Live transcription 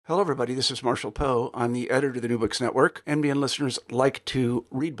Hello, everybody. This is Marshall Poe. I'm the editor of the New Books Network. NBN listeners like to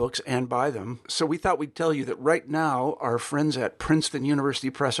read books and buy them. So we thought we'd tell you that right now, our friends at Princeton University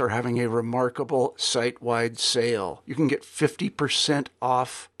Press are having a remarkable site-wide sale. You can get 50%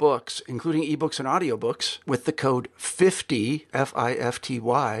 off books, including ebooks and audiobooks, with the code 50,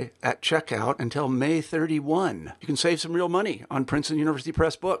 F-I-F-T-Y, at checkout until May 31. You can save some real money on Princeton University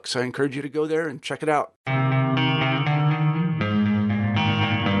Press books. I encourage you to go there and check it out.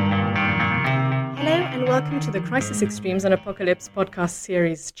 Welcome to the Crisis Extremes and Apocalypse podcast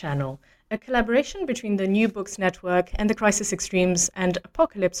series channel, a collaboration between the New Books Network and the Crisis Extremes and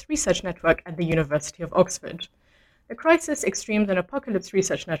Apocalypse Research Network at the University of Oxford. The Crisis Extremes and Apocalypse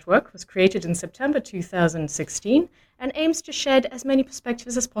Research Network was created in September 2016 and aims to shed as many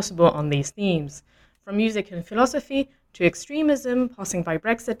perspectives as possible on these themes, from music and philosophy to extremism, passing by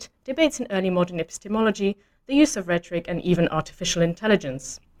Brexit, debates in early modern epistemology, the use of rhetoric, and even artificial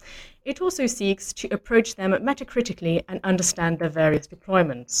intelligence. It also seeks to approach them metacritically and understand their various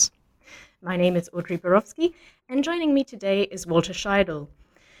deployments. My name is Audrey Borowski, and joining me today is Walter Scheidel.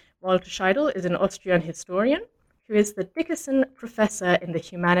 Walter Scheidel is an Austrian historian who is the Dickerson Professor in the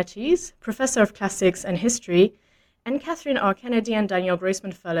Humanities, Professor of Classics and History, and Catherine R. Kennedy and Daniel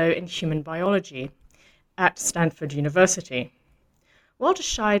Grossman Fellow in Human Biology at Stanford University. Walter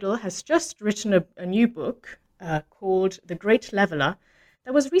Scheidel has just written a new book called The Great Leveler,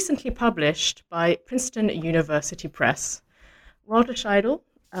 that was recently published by Princeton University Press. Walter Scheidel,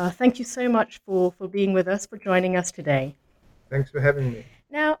 thank you so much for being with us, for joining us today. Thanks for having me.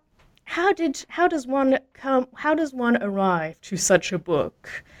 Now, how does one arrive to such a book?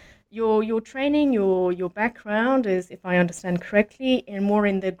 Your training, your background is, if I understand correctly, in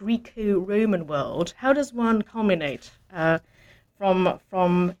the Greco-Roman world. How does one culminate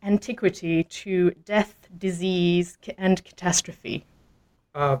from antiquity to death, disease, and catastrophe?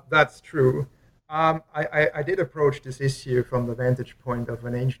 That's true. I did approach this issue from the vantage point of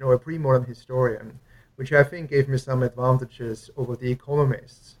a pre-modern historian, which I think gave me some advantages over the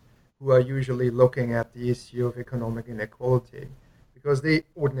economists who are usually looking at the issue of economic inequality, because they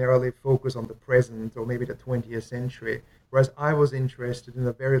ordinarily focus on the present or maybe the 20th century, whereas I was interested in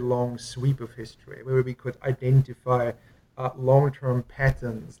a very long sweep of history where we could identify long-term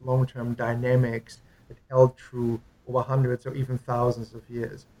patterns, long-term dynamics that held true over hundreds or even thousands of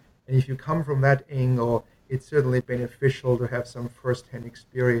years. And if you come from that angle, it's certainly beneficial to have some first-hand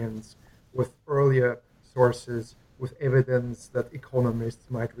experience with earlier sources, with evidence that economists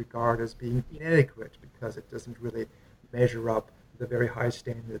might regard as being inadequate because it doesn't really measure up to the very high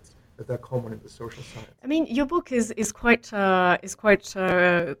standards that are common in the social science. I mean, your book is quite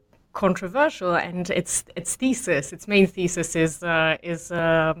controversial, and its main thesis is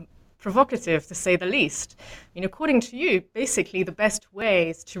provocative, to say the least. I mean, according to you, basically the best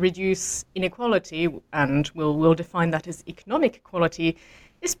ways to reduce inequality, and we'll define that as economic equality,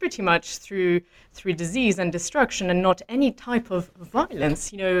 is pretty much through disease and destruction, and not any type of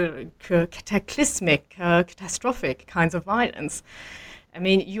violence, cataclysmic, catastrophic kinds of violence. I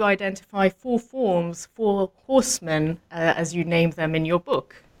mean, you identify four horsemen, as you name them in your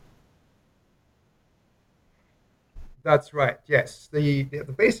book. That's right, yes. The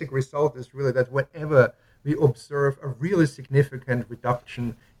basic result is really that whenever we observe a really significant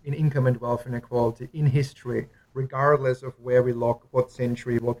reduction in income and wealth inequality in history, regardless of where we look, what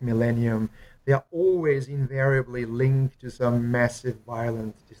century, what millennium, they are always invariably linked to some massive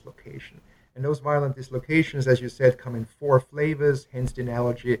violent dislocation. And those violent dislocations, as you said, come in four flavors, hence the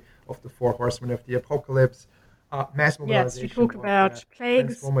analogy of the four horsemen of the apocalypse. Mass mobilization. Yes, you talk about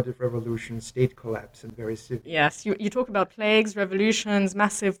plagues, transformative revolution, state collapse, and very severe. Yes, you talk about plagues, revolutions,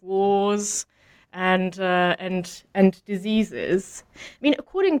 massive wars, and diseases. I mean,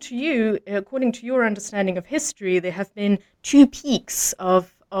 according to your understanding of history, there have been two peaks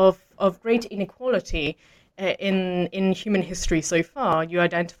of great inequality in human history so far. You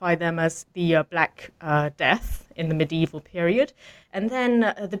identify them as the Black Death in the medieval period, and then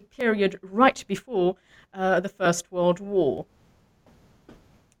the period right before the First World War.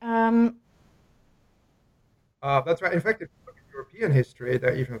 That's right. In fact, if you look at European history,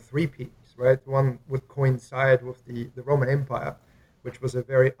 there are even three peaks, right? One would coincide with the Roman Empire, which was a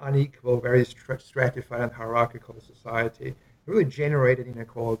very unequal, very stratified and hierarchical society. It really generated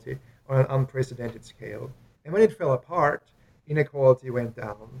inequality on an unprecedented scale. And when it fell apart, inequality went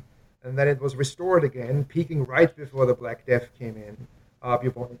down. And then it was restored again, peaking right before the Black Death came in,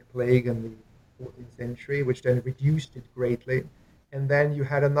 bubonic plague in the 14th century, which then reduced it greatly. And then you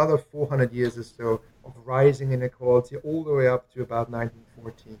had another 400 years or so of rising inequality all the way up to about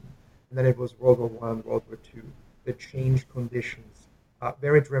 1914. And then it was World War I and World War II that changed conditions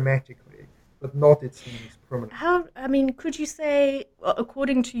very dramatically, but not, it seems, permanently. Could you say,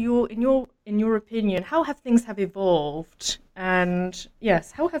 according to in your opinion, how have things have evolved? And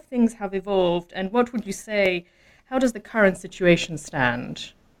yes, how have things have evolved? And what would you say? How does the current situation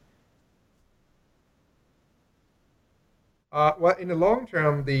stand? Well, in the long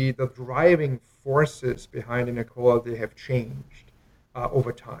term, the driving forces behind inequality have changed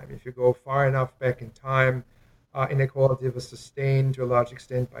over time. If you go far enough back in time, inequality was sustained to a large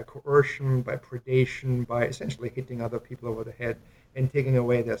extent by coercion, by predation, by essentially hitting other people over the head and taking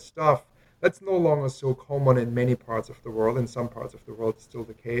away their stuff. That's no longer so common in many parts of the world. In some parts of the world, it's still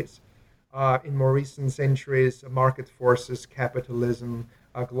the case. In more recent centuries, market forces, capitalism,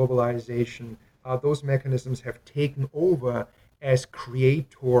 globalization, those mechanisms have taken over as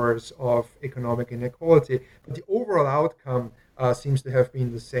creators of economic inequality. But the overall outcome seems to have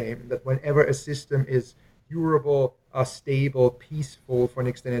been the same, that whenever a system is durable, stable, peaceful for an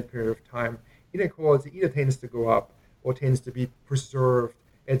extended period of time, inequality either tends to go up or tends to be preserved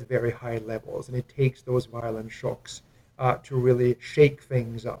at very high levels. And it takes those violent shocks to really shake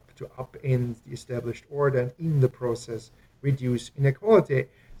things up, to upend the established order, and in the process reduce inequality.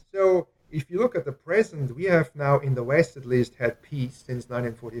 So if you look at the present, we have now, in the West at least, had peace since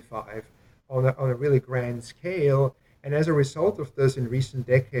 1945 on a really grand scale. And as a result of this, in recent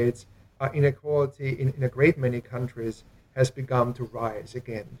decades, inequality in a great many countries has begun to rise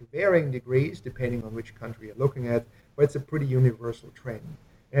again, to varying degrees, depending on which country you're looking at, but it's a pretty universal trend.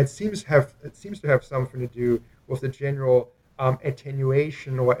 And it seems to have something to do with the general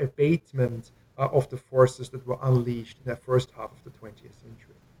attenuation or abatement of the forces that were unleashed in the first half of the 20th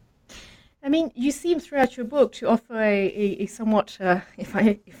century. You seem throughout your book to offer a somewhat, if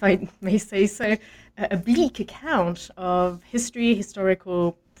I may say so, a bleak account of history,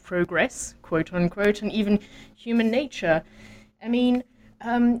 historical progress, quote unquote, and even human nature. You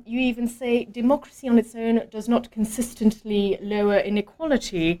even say democracy on its own does not consistently lower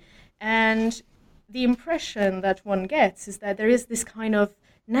inequality, and the impression that one gets is that there is this kind of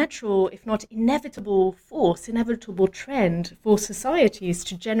natural, if not inevitable trend for societies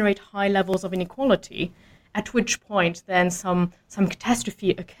to generate high levels of inequality, at which point then some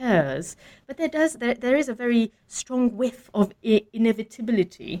catastrophe occurs. But there is a very strong whiff of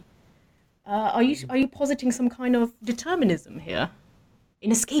inevitability. Are you positing some kind of determinism here?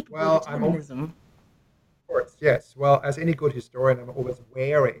 Inescapable determinism? Of course, yes. Well, as any good historian, I'm always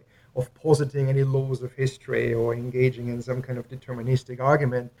wary of positing any laws of history or engaging in some kind of deterministic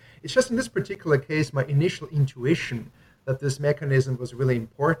argument. It's just in this particular case, my initial intuition that this mechanism was really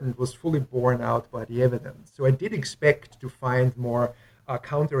important was fully borne out by the evidence. So I did expect to find more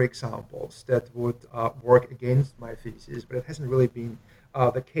counterexamples that would work against my thesis, but it hasn't really been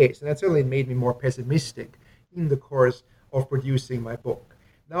the case. And that certainly made me more pessimistic in the course of producing my book.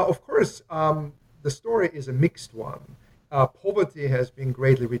 Now, of course, the story is a mixed one. Poverty has been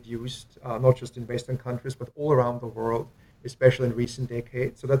greatly reduced, not just in Western countries, but all around the world, especially in recent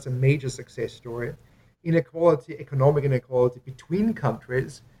decades. So that's a major success story. Inequality, economic inequality between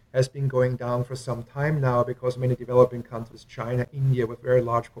countries has been going down for some time now because many developing countries, China, India, with very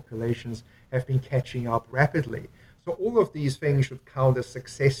large populations, have been catching up rapidly. So all of these things should count as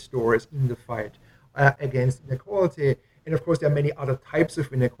success stories in the fight against inequality. And of course, there are many other types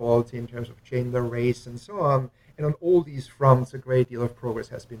of inequality in terms of gender, race, and so on. And on all these fronts, a great deal of progress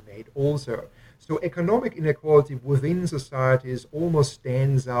has been made also. So economic inequality within societies almost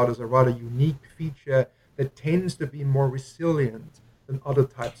stands out as a rather unique feature that tends to be more resilient than other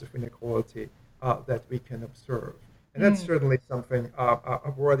types of inequality that we can observe. And that's certainly something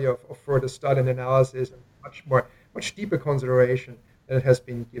worthy of further study and analysis and much deeper consideration than it has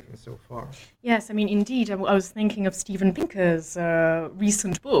been given so far. Yes, indeed. I was thinking of Steven Pinker's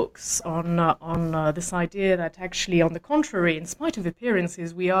recent books on this idea that actually, on the contrary, in spite of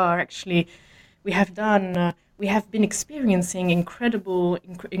appearances, we have been experiencing incredible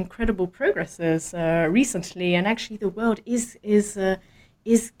progresses recently, and actually the world is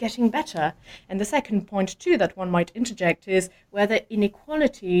getting better. And the second point too that one might interject is whether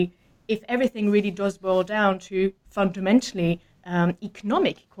inequality, if everything really does boil down to fundamentally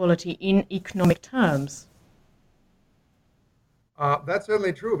economic equality in economic terms. That's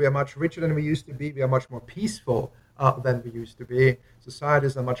certainly true. We are much richer than we used to be. We are much more peaceful than we used to be.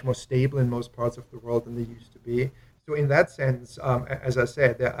 Societies are much more stable in most parts of the world than they used to be. So in that sense, as I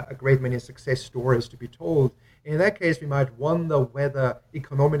said, there are a great many success stories to be told. In that case, we might wonder whether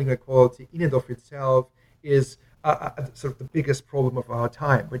economic inequality in and of itself is sort of the biggest problem of our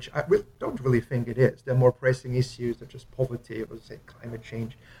time, which I don't really think it is. There are more pressing issues such as poverty or, say, climate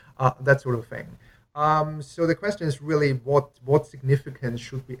change, that sort of thing. So the question is really what significance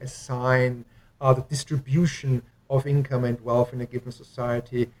should we assign the distribution of income and wealth in a given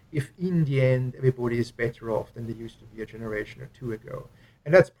society if in the end everybody is better off than they used to be a generation or two ago?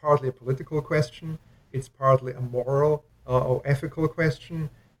 And that's partly a political question. It's partly a moral or ethical question.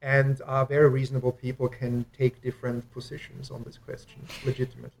 And very reasonable people can take different positions on this question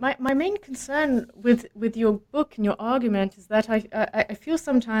legitimately. My main concern with your book and your argument is that I feel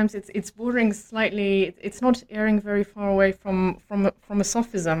sometimes it's bordering slightly, it's not erring very far away from a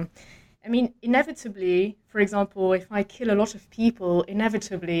sophism. I mean, inevitably, for example, if I kill a lot of people,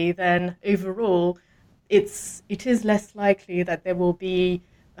 inevitably, then overall, it is less likely that there will be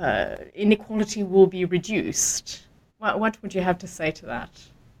inequality will be reduced. What would you have to say to that?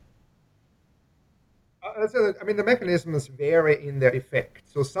 I mean, the mechanisms vary in their effect.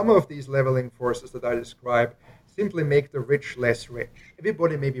 So some of these leveling forces that I describe simply make the rich less rich.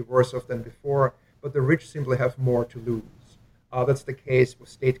 Everybody may be worse off than before, but the rich simply have more to lose. That's the case with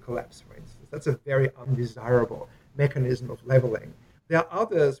state collapse, for instance. That's a very undesirable mechanism of leveling. There are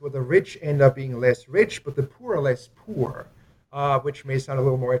others where the rich end up being less rich, but the poor are less poor, which may sound a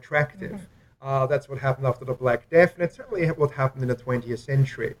little more attractive. That's what happened after the Black Death, and it's certainly what happened in the 20th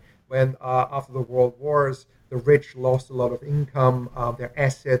century. When after the World Wars, the rich lost a lot of income, their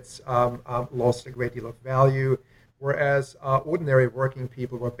assets lost a great deal of value, whereas ordinary working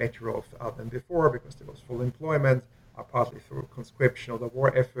people were better off than before because there was full employment, partly through conscription or the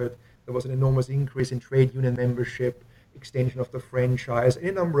war effort. There was an enormous increase in trade union membership, extension of the franchise, and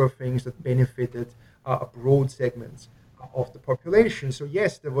a number of things that benefited broad segments of the population. So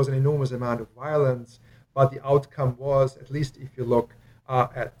yes, there was an enormous amount of violence, but the outcome was, at least if you look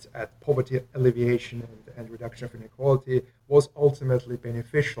at poverty alleviation and reduction of inequality, was ultimately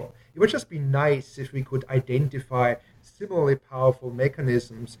beneficial. It would just be nice if we could identify similarly powerful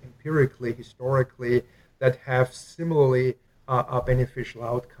mechanisms empirically, historically, that have similarly beneficial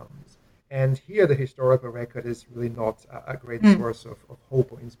outcomes. And here the historical record is really not a great source of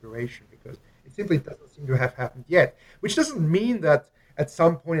hope or inspiration because it simply doesn't seem to have happened yet, which doesn't mean that at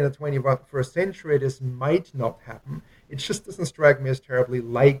some point in the 21st century this might not happen. It just doesn't strike me as terribly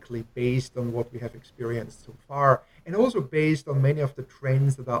likely based on what we have experienced so far, and also based on many of the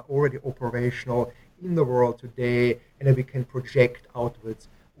trends that are already operational in the world today and that we can project outwards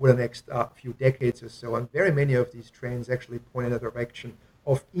over the next few decades or so. And very many of these trends actually point in a direction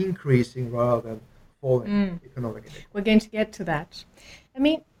of increasing rather than falling economic inequality. We're going to get to that. I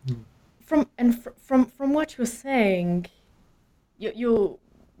mean, from what you're saying,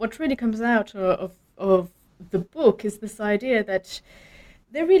 what really comes out of the book is this idea that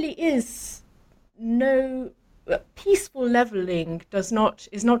there really is no peaceful leveling is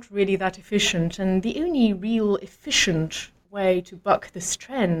not really that efficient, and the only real efficient way to buck this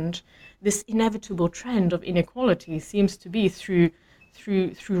trend, this inevitable trend of inequality, seems to be through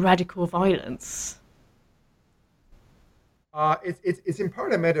radical violence. It's in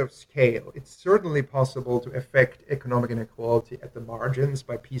part a matter of scale. It's certainly possible to affect economic inequality at the margins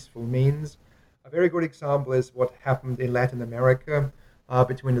by peaceful means. A very good example is what happened in Latin America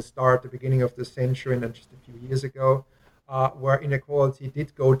between the beginning of the century and then just a few years ago, where inequality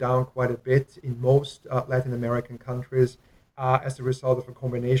did go down quite a bit in most Latin American countries as a result of a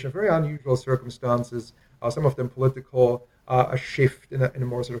combination of very unusual circumstances, some of them political, a shift in a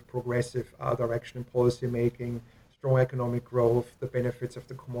more sort of progressive direction in policy making, strong economic growth, the benefits of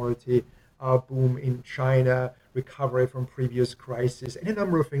the commodity boom in China, recovery from previous crises, and a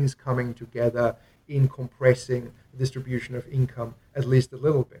number of things coming together in compressing the distribution of income at least a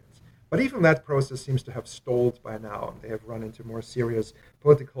little bit. But even that process seems to have stalled by now, and they have run into more serious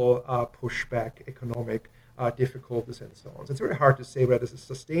political pushback, economic difficulties, and so on. So it's very hard to say whether this is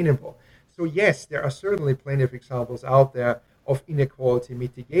sustainable. So yes, there are certainly plenty of examples out there of inequality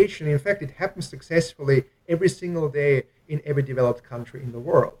mitigation. In fact, it happens successfully every single day in every developed country in the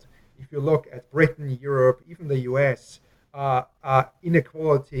world. If you look at Britain, Europe, even the US,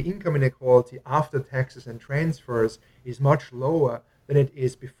 income inequality after taxes and transfers is much lower than it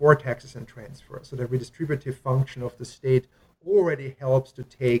is before taxes and transfers. So the redistributive function of the state already helps to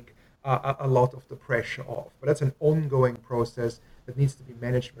take a lot of the pressure off. But that's an ongoing process that needs to be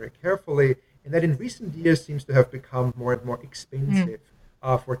managed very carefully, and that in recent years seems to have become more and more expensive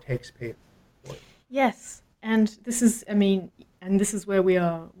for taxpayers. Yes, and this is, this is where we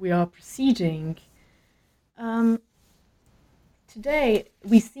are proceeding. Today,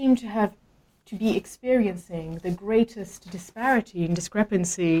 we seem to be experiencing the greatest disparity and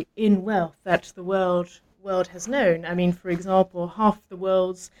discrepancy in wealth that the world has known. I mean, for example, half the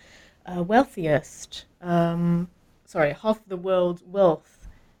world's half the world's wealth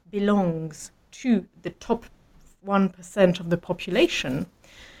belongs to the top 1% of the population.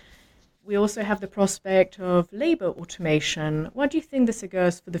 We also have the prospect of labor automation. What do you think this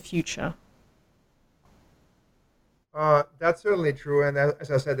augurs for the future? That's certainly true. And as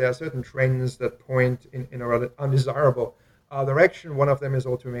I said, there are certain trends that point in a rather undesirable direction. One of them is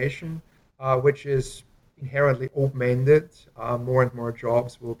automation, which is inherently open-ended. More and more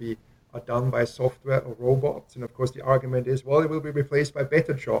jobs will be done by software or robots. And of course, the argument is, well, it will be replaced by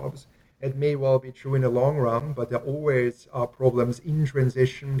better jobs. It may well be true in the long run, but there always are problems in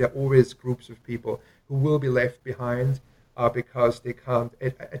transition. There are always groups of people who will be left behind because they can't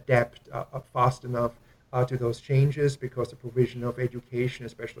adapt fast enough to those changes, because the provision of education,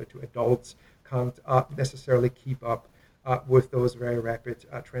 especially to adults, can't necessarily keep up with those very rapid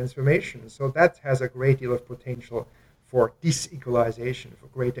transformations. So that has a great deal of potential for disequalization, for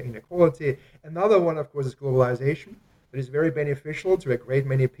greater inequality. Another one, of course, is globalization. That is very beneficial to a great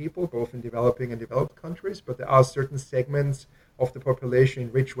many people, both in developing and developed countries, but there are certain segments of the population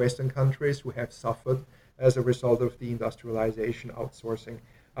in rich Western countries who have suffered as a result of the industrialization, outsourcing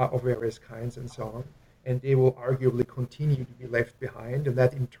of various kinds, and so on. And they will arguably continue to be left behind, and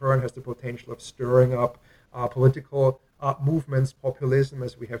that in turn has the potential of stirring up political movements, populism,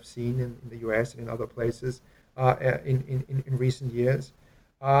 as we have seen in the US and in other places in recent years.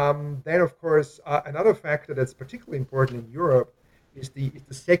 Then, of course, another factor that's particularly important in Europe is the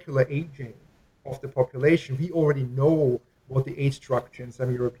secular aging of the population. We already know what the age structure in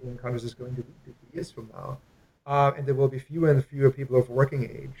some European countries is going to be 50 years from now. And there will be fewer and fewer people of working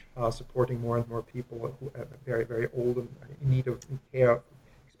age supporting more and more people who are very, very old and in need of care,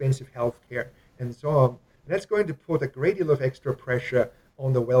 expensive health care, and so on. And that's going to put a great deal of extra pressure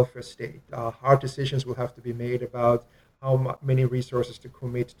on the welfare state. Hard decisions will have to be made about how many resources to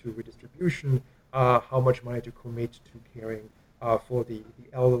commit to redistribution, how much money to commit to caring for the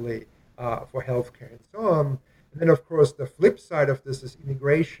elderly, for healthcare, and so on. And then, of course, the flip side of this is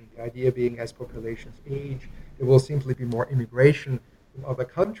immigration. The idea being, as populations age, there will simply be more immigration from other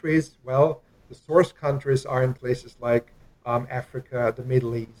countries. Well, the source countries are in places like Africa, the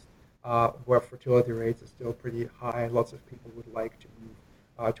Middle East, where fertility rates are still pretty high, and lots of people would like to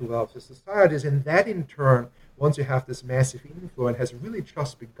move to wealthier societies. And that, in turn, once you have this massive inflow, and has really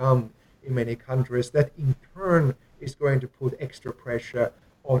just begun in many countries, that in turn is going to put extra pressure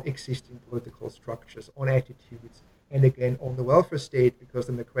on existing political structures, on attitudes, and again on the welfare state, because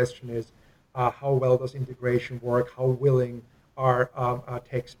then the question is, how well does integration work? How willing are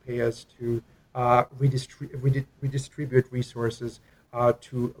taxpayers to redistribute resources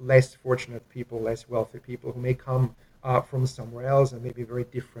to less fortunate people, less wealthy people who may come from somewhere else and may be very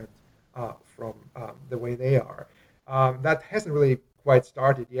different from the way they are. That hasn't really quite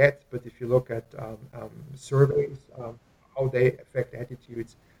started yet, but if you look at surveys, how they affect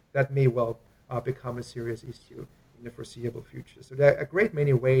attitudes, that may well become a serious issue in the foreseeable future. So there are a great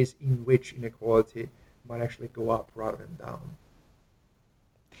many ways in which inequality might actually go up rather than down.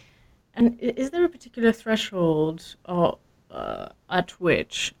 And is there a particular threshold at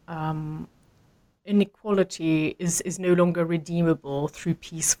which inequality is no longer redeemable through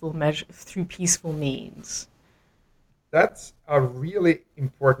peaceful means? That's a really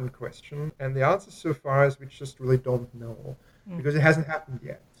important question, and the answer so far is we just really don't know, because it hasn't happened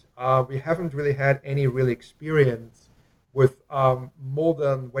yet. We haven't really had any real experience with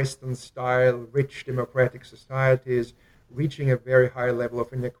modern Western-style, rich democratic societies reaching a very high level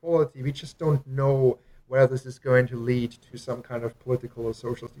of inequality. We just don't know whether this is going to lead to some kind of political or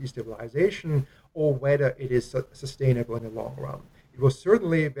social destabilization, or whether it is sustainable in the long run. It was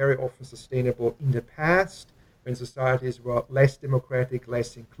certainly very often sustainable in the past, when societies were less democratic,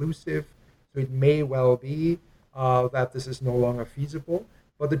 less inclusive. So it may well be that this is no longer feasible.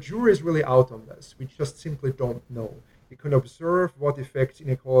 But the jury is really out on this. We just simply don't know. We can observe what effects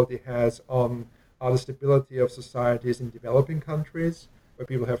inequality has on the stability of societies in developing countries, where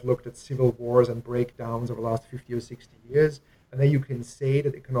people have looked at civil wars and breakdowns over the last 50 or 60 years. And then you can say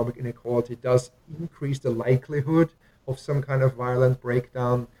that economic inequality does increase the likelihood of some kind of violent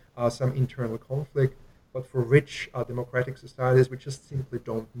breakdown, some internal conflict. But for rich democratic societies, we just simply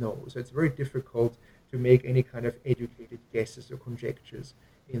don't know. So it's very difficult to make any kind of educated guesses or conjectures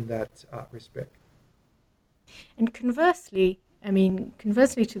in that respect. And conversely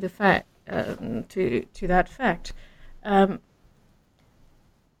to the fact, to that fact,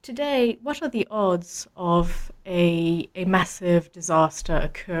 today, what are the odds of a massive disaster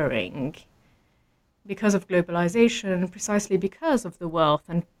occurring because of globalization, precisely because of the wealth,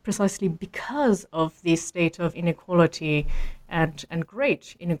 and precisely because of the state of inequality and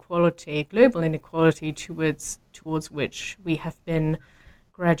great inequality, global inequality towards which we have been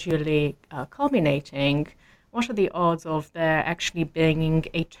gradually culminating, what are the odds of there actually being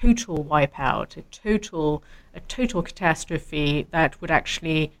a total wipeout, a total catastrophe that would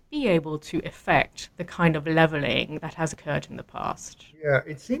actually be able to affect the kind of leveling that has occurred in the past? Yeah,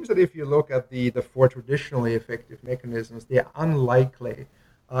 it seems that if you look at the four traditionally effective mechanisms, they are unlikely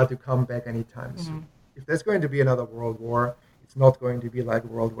to come back anytime soon. If there's going to be another world war, it's not going to be like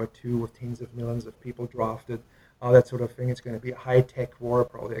World War II with tens of millions of people drafted, that sort of thing. It's going to be a high-tech war,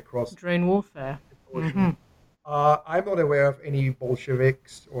 probably across drone warfare. I'm not aware of any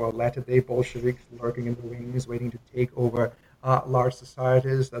Bolsheviks or latter-day Bolsheviks lurking in the wings, waiting to take over large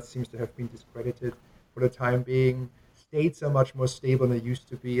societies. That seems to have been discredited for the time being. States are much more stable than they used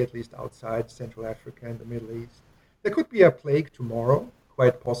to be, at least outside Central Africa and the Middle East. There could be a plague tomorrow,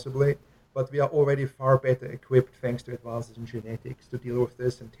 quite possibly, but we are already far better equipped, thanks to advances in genetics, to deal with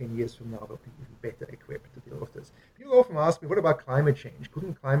this, and 10 years from now we'll be even better equipped to deal with this. People often ask me, what about climate change?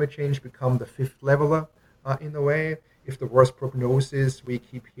 Couldn't climate change become the fifth leveler in a way, if the worst prognosis we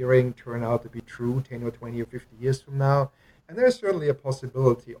keep hearing turn out to be true 10 or 20 or 50 years from now? And there's certainly a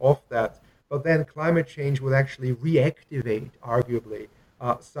possibility of that. But then climate change will actually reactivate, arguably,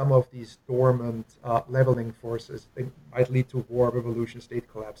 some of these dormant leveling forces that might lead to war, revolution, state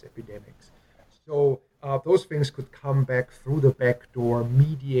collapse, epidemics. So those things could come back through the back door,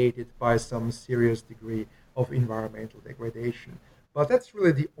 mediated by some serious degree of environmental degradation. But that's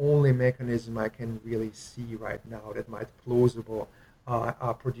really the only mechanism I can really see right now that might plausibly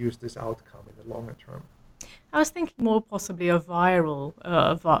produce this outcome in the longer term. I was thinking more possibly a viral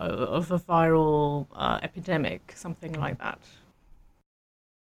epidemic, something like that,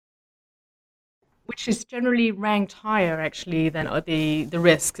 which is generally ranked higher, actually, than the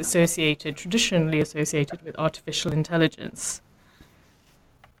risks traditionally associated with artificial intelligence.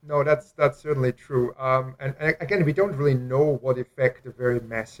 No, that's certainly true. And again, we don't really know what effect a very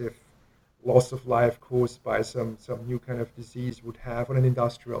massive loss of life caused by some new kind of disease would have on an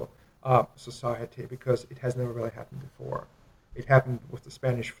industrial society, because it has never really happened before. It happened with the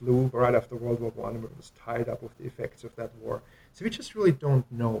Spanish flu right after World War I, and it was tied up with the effects of that war. So we just really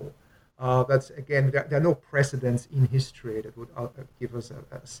don't know. That's again, there are no precedents in history that would give us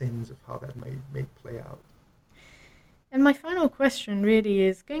a sense of how that may play out. And my final question really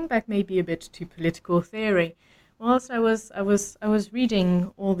is going back maybe a bit to political theory. Whilst I was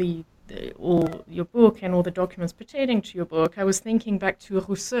reading all your book and all the documents pertaining to your book, I was thinking back to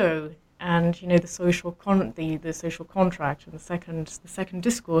Rousseau and the social contract and the second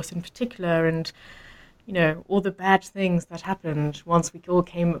discourse in particular, and all the bad things that happened once we all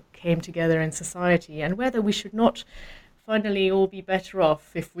came together in society, and whether we should not finally all be better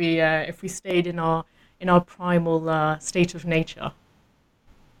off if we stayed in our primal state of nature.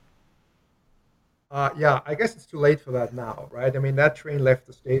 Yeah, I guess it's too late for that now, right? I mean, that train left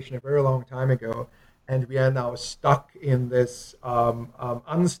the station a very long time ago, and we are now stuck in this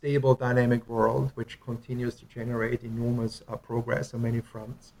unstable, dynamic world, which continues to generate enormous progress on many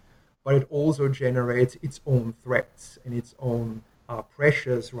fronts. But it also generates its own threats and its own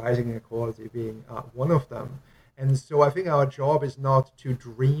pressures, rising inequality being one of them. And so I think our job is not to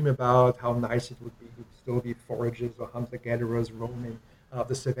dream about how nice it would be to still be foragers or hunter-gatherers roaming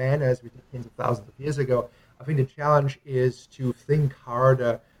the savannah as we did tens of thousands of years ago. I think the challenge is to think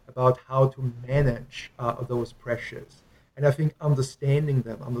harder about how to manage those pressures. And I think understanding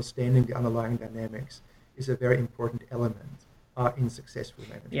the underlying dynamics is a very important element in successful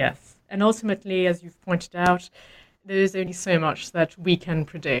management. Yes, and ultimately, as you've pointed out, there is only so much that we can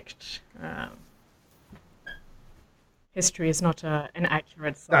predict. History is not an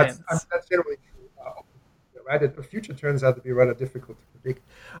accurate science. That's generally true. Right? The future turns out to be rather difficult to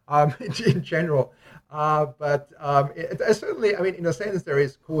predict in general. But certainly, I mean, in a sense, there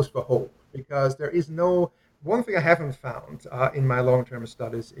is cause for hope, because there is one thing I haven't found in my long-term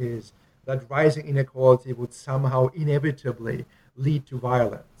studies is that rising inequality would somehow inevitably lead to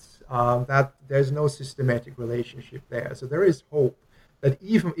violence. That there's no systematic relationship there. So there is hope that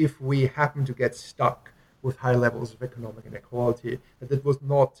even if we happen to get stuck with high levels of economic inequality, that it would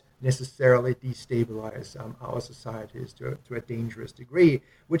not necessarily destabilize our societies to a dangerous degree,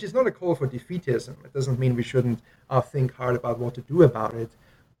 which is not a call for defeatism. It doesn't mean we shouldn't think hard about what to do about it,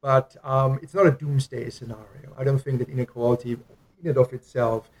 but it's not a doomsday scenario. I don't think that inequality in and of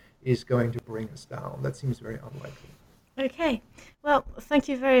itself is going to bring us down. That seems very unlikely. Okay. Well, thank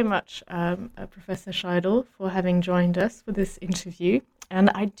you very much, Professor Scheidel, for having joined us for this interview. And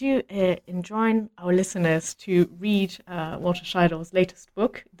I do enjoin our listeners to read Walter Scheidel's latest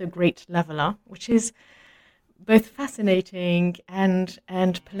book, The Great Leveler, which is both fascinating and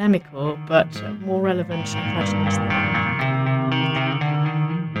polemical, but more relevant and pertinent than ever.